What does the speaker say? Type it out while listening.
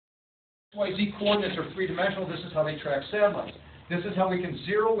XYZ coordinates are three-dimensional. This is how they track satellites. This is how we can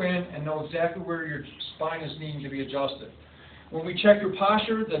zero in and know exactly where your spine is needing to be adjusted. When we check your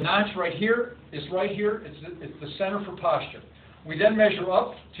posture, the notch right here is right here. It's the center for posture. We then measure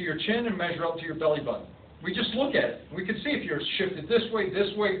up to your chin and measure up to your belly button. We just look at it. We can see if you're shifted this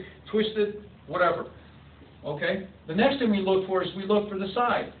way, twisted, whatever. Okay? The next thing we look for is we look for the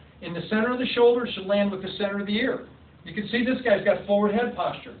side. In the center of the shoulder should land with the center of the ear. You can see this guy's got forward head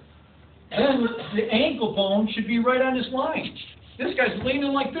posture. Then the ankle bone should be right on his line. This guy's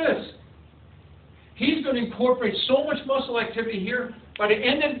leaning like this. He's going to incorporate so much muscle activity here, by the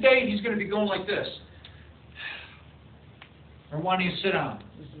end of the day, he's going to be going like this. Or wanting to sit down.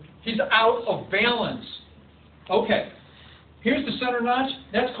 He's out of balance. Okay, here's the center notch.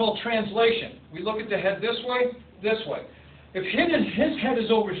 That's called translation. We look at the head this way, this way. If his head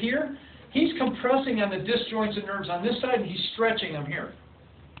is over here, he's compressing on the disc joints and nerves on this side, and he's stretching them here.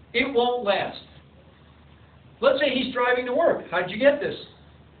 It won't last. Let's say he's driving to work. How'd you get this?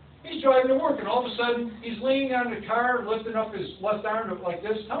 He's driving to work, and all of a sudden, he's leaning on the car, lifting up his left arm like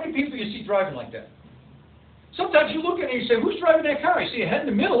this. How many people do you see driving like that? Sometimes you look at it and you say, who's driving that car? I see a head in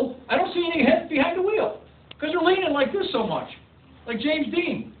the middle. I don't see any head behind the wheel, because they're leaning like this so much, like James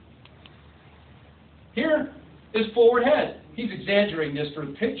Dean. Here is forward head. He's exaggerating this for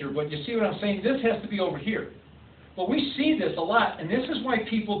the picture, but you see what I'm saying? This has to be over here. But we see this a lot, and this is why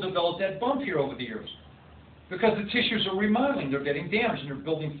people develop that bump here over the years. Because the tissues are remodeling, they're getting damaged, and they're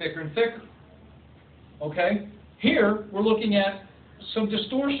building thicker and thicker. Okay? Here, we're looking at some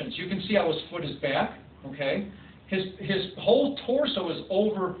distortions. You can see how his foot is back, okay? His whole torso is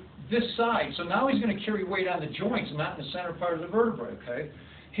over this side, so now he's going to carry weight on the joints and not in the center part of the vertebrae, okay?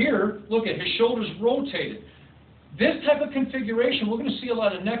 Here, look at his shoulders rotated. This type of configuration, we're going to see a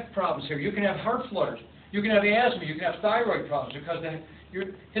lot of neck problems here. You can have heart flutters. You can have asthma. You can have thyroid problems because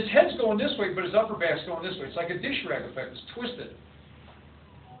his head's going this way, but his upper back's going this way. It's like a dish rag effect. It's twisted.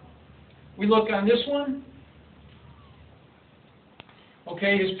 We look on this one.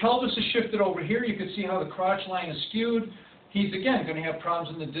 Okay, his pelvis is shifted over here. You can see how the crotch line is skewed. He's, again, going to have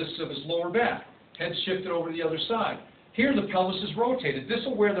problems in the discs of his lower back. Head's shifted over to the other side. Here, the pelvis is rotated. This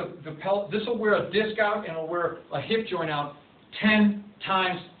will wear this will wear a disc out and it'll wear a hip joint out 10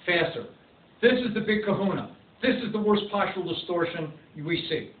 times faster. This is the big kahuna. This is the worst postural distortion we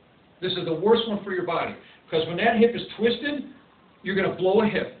see. This is the worst one for your body. Because when that hip is twisted, you're going to blow a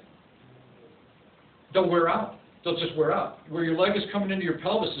hip. They'll wear out. They'll just wear out. Where your leg is coming into your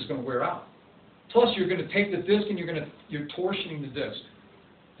pelvis is going to wear out. Plus, you're going to take the disc and you're torsioning the disc.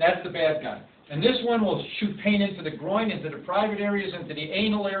 That's the bad guy. And this one will shoot pain into the groin, into the private areas, into the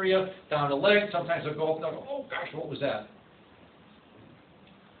anal area, down the leg. Sometimes they'll go up and they'll go, oh gosh, what was that?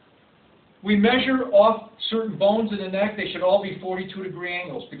 We measure off certain bones in the neck. They should all be 42-degree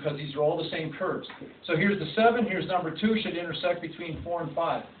angles because these are all the same curves. So here's the 7, here's number 2, should intersect between 4 and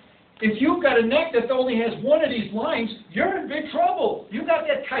 5. If you've got a neck that only has one of these lines, you're in big trouble. You've got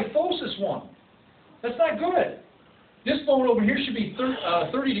that kyphosis one. That's not good. This bone over here should be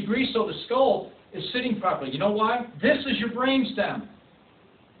 30 degrees so the skull is sitting properly. You know why? This is your brain stem.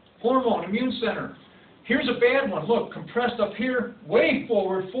 Hormone, immune center. Here's a bad one. Look, compressed up here, way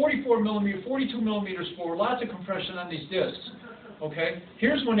forward, 44 millimeters, 42 millimeters forward, lots of compression on these discs. Okay?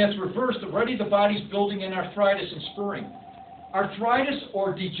 Here's one that's reversed. Already the body's building in arthritis and spurring. Arthritis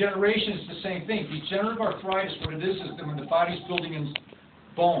or degeneration is the same thing. Degenerative arthritis, what it is when the body's building in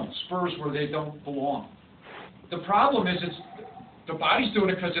bones, spurs where they don't belong. The problem is the body's doing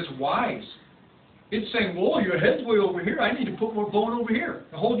it because it's wise. It's saying, whoa, your head's way over here. I need to put more bone over here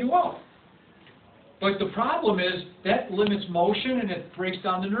to hold you up. But the problem is that limits motion and it breaks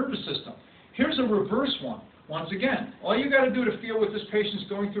down the nervous system. Here's a reverse one. Once again, all you got to do to feel what this patient's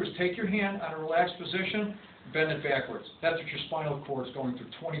going through is take your hand on a relaxed position, bend it backwards. That's what your spinal cord is going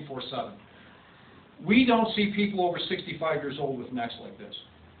through 24/7. We don't see people over 65 years old with necks like this.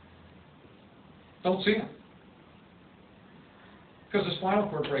 Don't see them. Because the spinal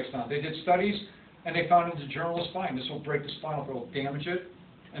cord breaks down. They did studies and they found in the Journal of Spine this will break the spinal cord, will damage it,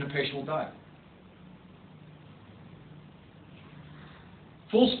 and the patient will die.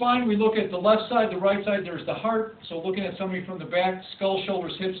 Full spine, we look at the left side, the right side, there's the heart. So looking at somebody from the back, skull,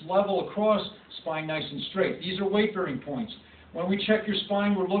 shoulders, hips, level across, spine nice and straight. These are weight-bearing points. When we check your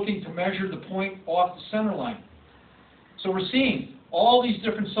spine, we're looking to measure the point off the center line. So we're seeing all these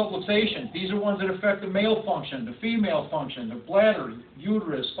different subluxations. These are ones that affect the male function, the female function, the bladder,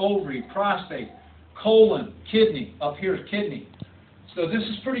 uterus, ovary, prostate, colon, kidney. Up here is kidney. So this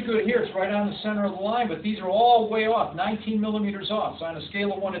is pretty good here. It's right on the center of the line, but these are all way off, 19 millimeters off. So on a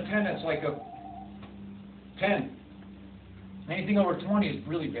scale of 1 to 10, that's like a 10. Anything over 20 is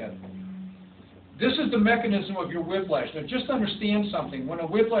really bad. This is the mechanism of your whiplash. Now, just understand something. When a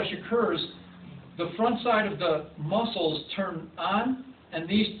whiplash occurs, the front side of the muscles turn on, and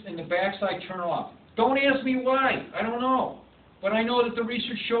these in the back side turn off. Don't ask me why. I don't know. But I know that the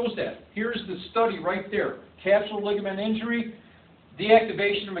research shows that. Here's the study right there. Capsular ligament injury,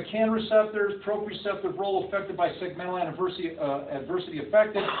 deactivation of mechanoreceptors, proprioceptive role affected by segmental adversity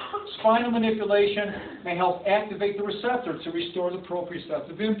affected. Spinal manipulation may help activate the receptor to restore the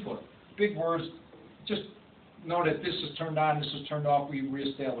proprioceptive input. Big words. Just know that this is turned on, this is turned off. We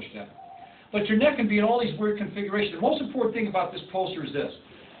reestablished that. But your neck can be in all these weird configurations. The most important thing about this poster is this.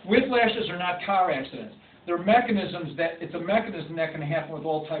 Whiplashes are not car accidents. They're mechanisms that, it's a mechanism that can happen with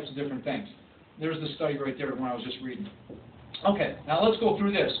all types of different things. There's the study right there when I was just reading. Okay, now let's go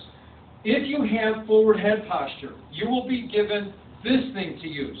through this. If you have forward head posture, you will be given this thing to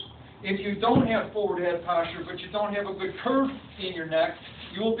use. If you don't have forward head posture, but you don't have a good curve in your neck,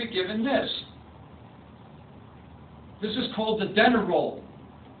 you will be given this. This is called the Denner roll.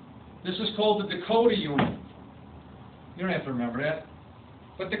 This is called the Dakota unit. You don't have to remember that.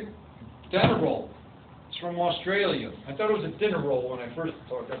 But the Denner roll, it's from Australia. I thought it was a dinner roll when I first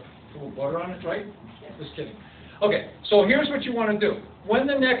talked. A little butter on it, right? Just kidding. Okay, so here's what you want to do. When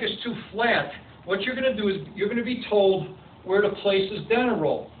the neck is too flat, what you're going to do is you're going to be told where to place this Denner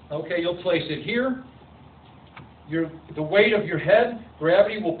roll. Okay, you'll place it here. The weight of your head,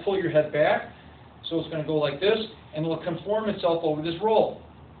 gravity will pull your head back. So it's going to go like this, and it will conform itself over this roll.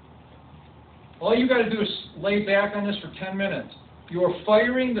 All you got to do is lay back on this for 10 minutes. You are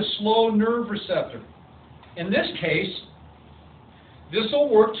firing the slow nerve receptor. In this case, this will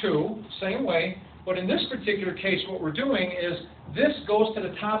work too, same way, but in this particular case what we're doing is this goes to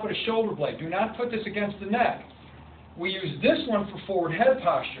the top of the shoulder blade. Do not put this against the neck. We use this one for forward head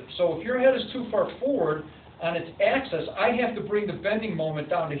posture. So if your head is too far forward on its axis, I have to bring the bending moment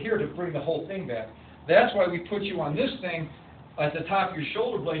down to here to bring the whole thing back. That's why we put you on this thing at the top of your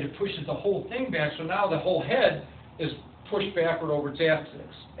shoulder blade. It pushes the whole thing back, so now the whole head is pushed backward over its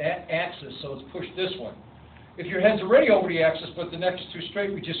axis, so it's pushed this way. If your head's already over the axis, but the neck is too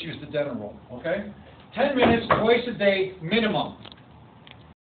straight, we just use the Denner roll, okay? 10 minutes, twice a day, minimum.